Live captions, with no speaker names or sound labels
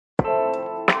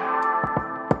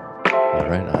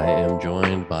right. I am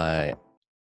joined by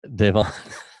Davonne.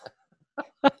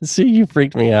 See, you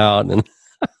freaked me out. And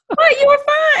What? You were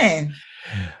fine.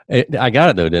 I got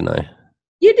it though, didn't I?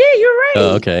 You did. You're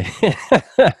Oh, right. okay.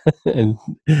 And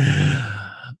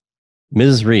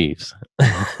Ms. Reaves.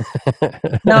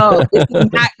 No, this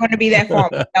is not going to be that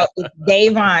formal. No, it's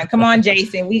Davonne. Come on,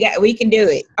 Jason. We can do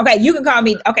it. Okay, you can call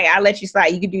me. Okay, I'll let you slide.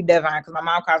 You can do Davonne because my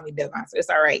mom calls me Davonne, so it's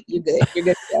all right. You're good. You're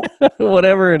good to go.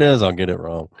 Whatever it is, I'll get it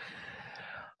wrong.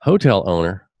 Hotel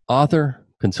owner, author,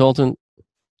 consultant,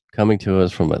 coming to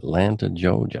us from Atlanta,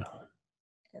 Georgia.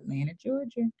 Atlanta,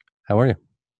 Georgia. How are you?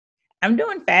 I'm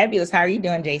doing fabulous. How are you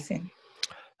doing, Jason?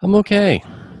 I'm okay.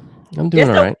 I'm doing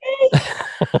Just all right.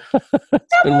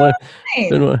 okay.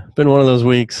 It's been one of those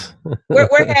weeks.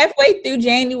 We're halfway through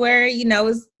January.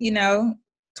 It's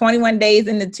 21 days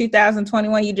into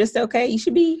 2021. You just okay? You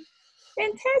should be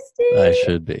fantastic.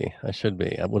 I should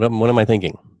be. What am I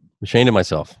thinking? I'm ashamed of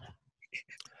myself.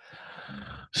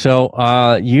 So,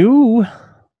 you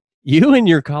and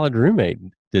your college roommate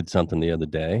did something the other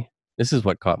day. This is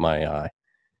what caught my eye.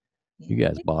 You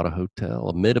guys bought a hotel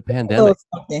amid a pandemic.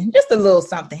 Just a little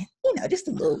something. Just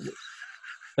a little bit.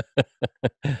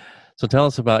 So tell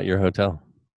us about your hotel.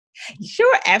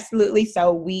 Sure, absolutely.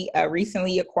 So we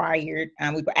recently acquired,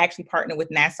 we actually partnered with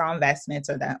Nassau Investments,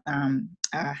 or they're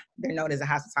known as a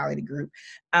hospitality group.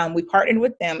 We partnered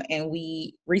with them, and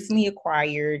we recently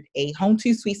acquired a Home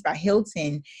 2 Suites by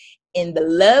Hilton in the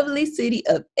lovely city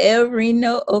of El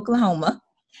Reno, Oklahoma.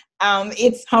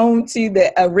 It's home to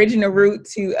the original route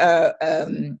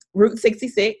to Route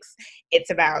 66.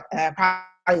 It's about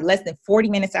probably less than 40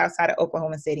 minutes outside of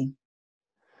Oklahoma City.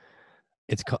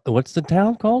 What's the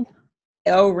town called?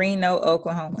 El Reno,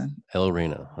 Oklahoma. El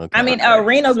Reno. Okay. I mean, El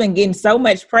Reno's been getting so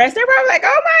much press. They're probably like,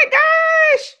 "Oh my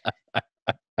gosh,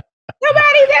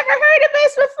 nobody's ever heard of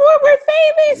us before. We're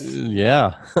famous."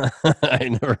 Yeah, I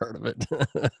never heard of it.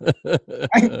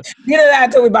 You know that I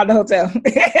told you about the hotel.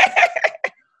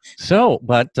 So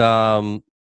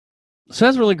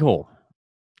that's really cool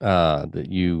that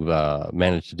you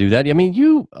managed to do that. I mean,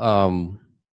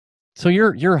 so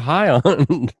you're high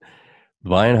on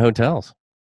buying hotels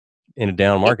in a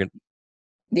down market.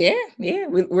 Yeah.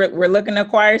 We're looking to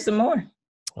acquire some more.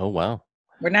 Oh wow,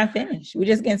 we're not finished. We're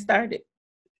just getting started.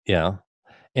 Yeah,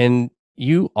 and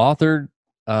you authored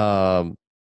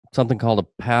something called a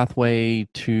pathway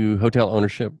to hotel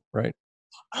ownership, right?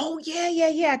 Oh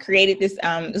yeah. I created this.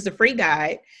 It's a free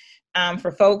guide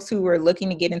for folks who were looking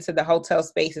to get into the hotel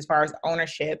space as far as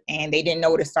ownership, and they didn't know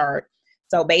where to start.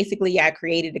 So basically, I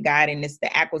created a guide, and it's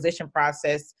the acquisition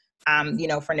process. From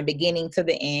the beginning to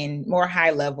the end, more high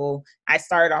level. I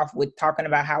started off with talking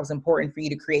about how it's important for you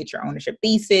to create your ownership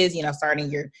thesis,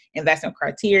 starting your investment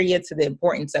criteria, to the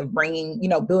importance of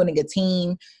building a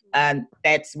team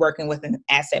that's working with an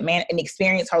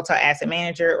experienced hotel asset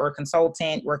manager or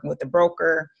consultant, working with a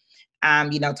broker.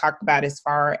 Talked about as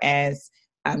far as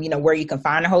where you can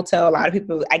find a hotel. A lot of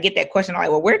people, I get that question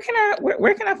like, well, where can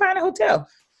I find a hotel?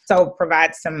 So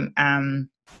provide some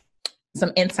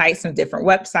insights, some different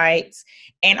websites,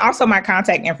 and also my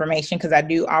contact information, because I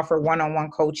do offer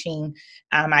one-on-one coaching.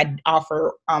 I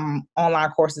offer online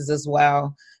courses as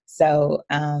well. So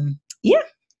thank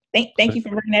you for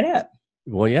bringing that up.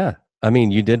 Well, yeah. I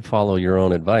mean, you did follow your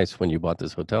own advice when you bought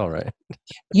this hotel, right?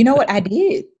 You know what I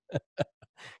did?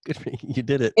 Good for you. You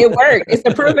did it. It worked. It's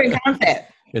a proven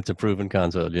concept. It's a proven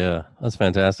concept. Yeah, that's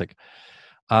fantastic.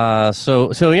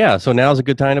 So now's a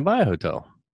good time to buy a hotel.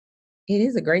 It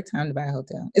is a great time to buy a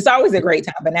hotel. It's always a great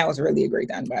time, but now it's really a great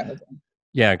time to buy a hotel.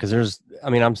 Yeah, because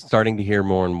I'm starting to hear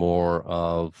more and more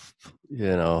of,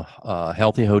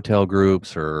 healthy hotel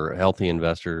groups or healthy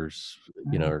investors,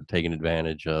 are taking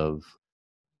advantage of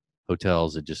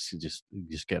hotels that just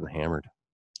getting hammered.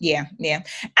 Yeah. I mean,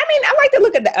 I like to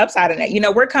look at the upside of that.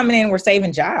 We're coming in, we're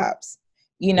saving jobs.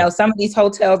 Some of these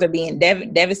hotels are being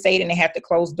devastated, and they have to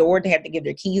close doors. They have to give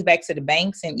their keys back to the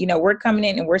banks. And, we're coming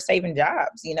in and we're saving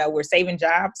jobs. We're saving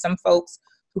jobs. Some folks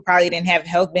who probably didn't have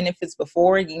health benefits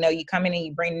before, you come in and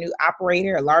you bring a new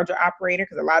operator, a larger operator,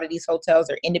 because a lot of these hotels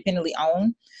are independently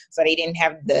owned. So they didn't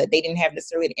have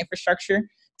necessarily the infrastructure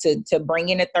to bring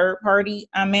in a third party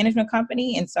management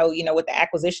company. And so, with the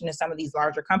acquisition of some of these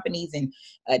larger companies and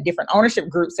different ownership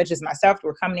groups, such as myself,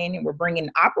 we're coming in and we're bringing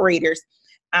operators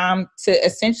to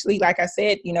essentially, like I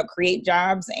said, create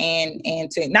jobs and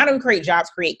to not only create jobs,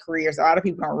 create careers. A lot of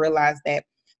people don't realize that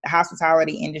the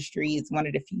hospitality industry is one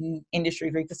of the few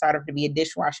industries where you can start off to be a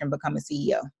dishwasher and become a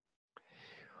CEO.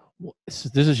 So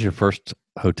this is your first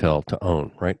hotel to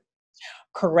own, right?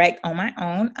 Correct, on my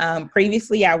own.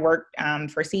 Previously, I worked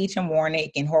for C.H.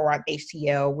 Warnick and Horwath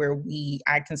HTL, where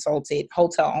I consulted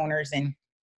hotel owners and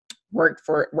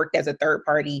worked as a third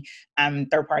party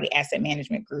asset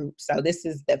management group. So this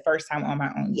is the first time on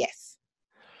my own. Yes.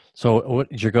 So what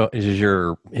does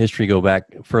your history go back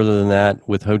further than that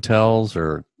with hotels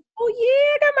or? Oh yeah,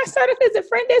 I got my certificate as a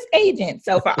front desk agent.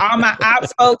 So for all my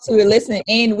ops folks who are listening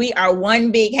in, we are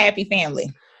one big happy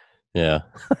family. Yeah.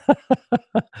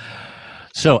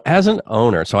 So as an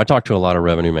owner, so I talk to a lot of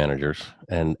revenue managers,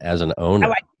 and as an owner, I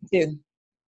like them too.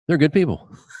 they're good people.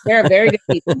 They're very good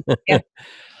people. Yeah,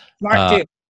 smart too.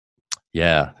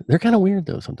 Yeah, they're kind of weird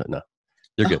though sometimes. No,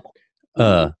 they're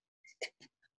good.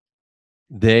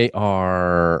 They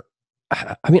are.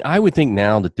 I mean, I would think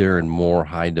now that they're in more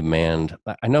high demand.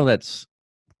 I know that's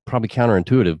probably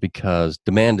counterintuitive because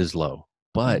demand is low,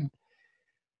 but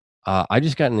I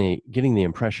just getting the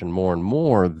impression more and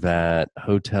more that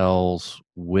hotels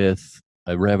with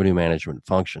a revenue management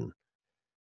function,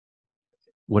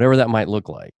 whatever that might look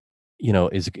like,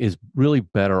 is really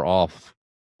better off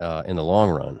in the long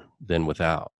run than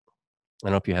without. I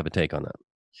don't know if you have a take on that.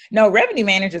 No, revenue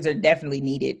managers are definitely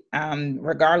needed.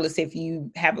 Regardless if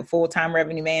you have a full-time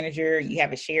revenue manager, you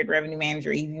have a shared revenue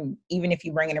manager, even if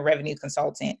you bring in a revenue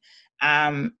consultant.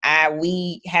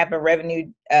 We have a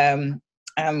revenue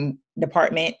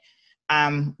department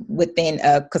within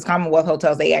because Commonwealth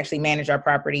Hotels, they actually manage our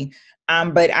property.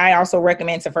 But I also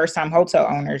recommend to first-time hotel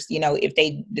owners, if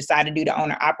they decide to do the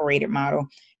owner-operated model,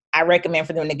 I recommend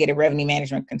for them to get a revenue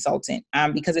management consultant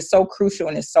because it's so crucial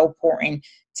and it's so important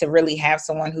to really have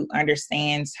someone who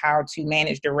understands how to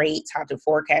manage the rates, how to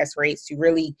forecast rates, to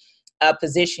really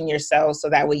position yourself so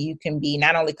that way you can be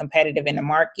not only competitive in the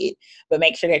market, but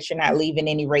make sure that you're not leaving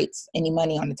any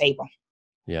money on the table.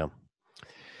 Yeah.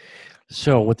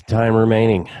 So with the time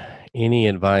remaining, any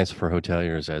advice for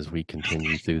hoteliers as we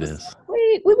continue through this?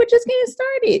 We were just getting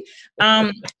started.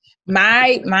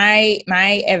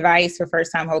 My advice for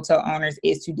first time hotel owners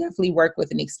is to definitely work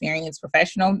with an experienced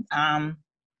professional.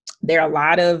 There are a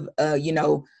lot of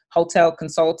hotel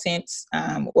consultants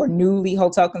or newly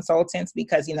hotel consultants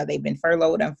because they've been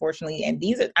furloughed, unfortunately. And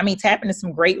these are, tap into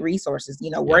some great resources.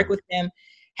 Work with them,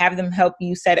 have them help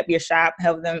you set up your shop,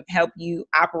 help you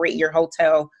operate your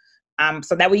hotel.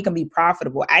 So that way you can be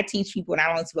profitable. I teach people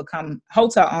not only to become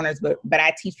hotel owners, but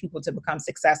I teach people to become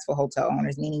successful hotel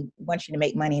owners, meaning I want you to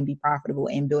make money and be profitable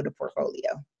and build a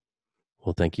portfolio.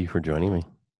 Well, thank you for joining me.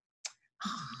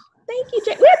 Thank you,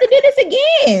 Jason. We have to do this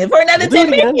again for another 10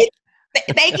 minutes.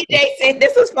 Thank you, Jason.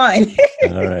 This was fun.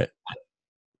 All right.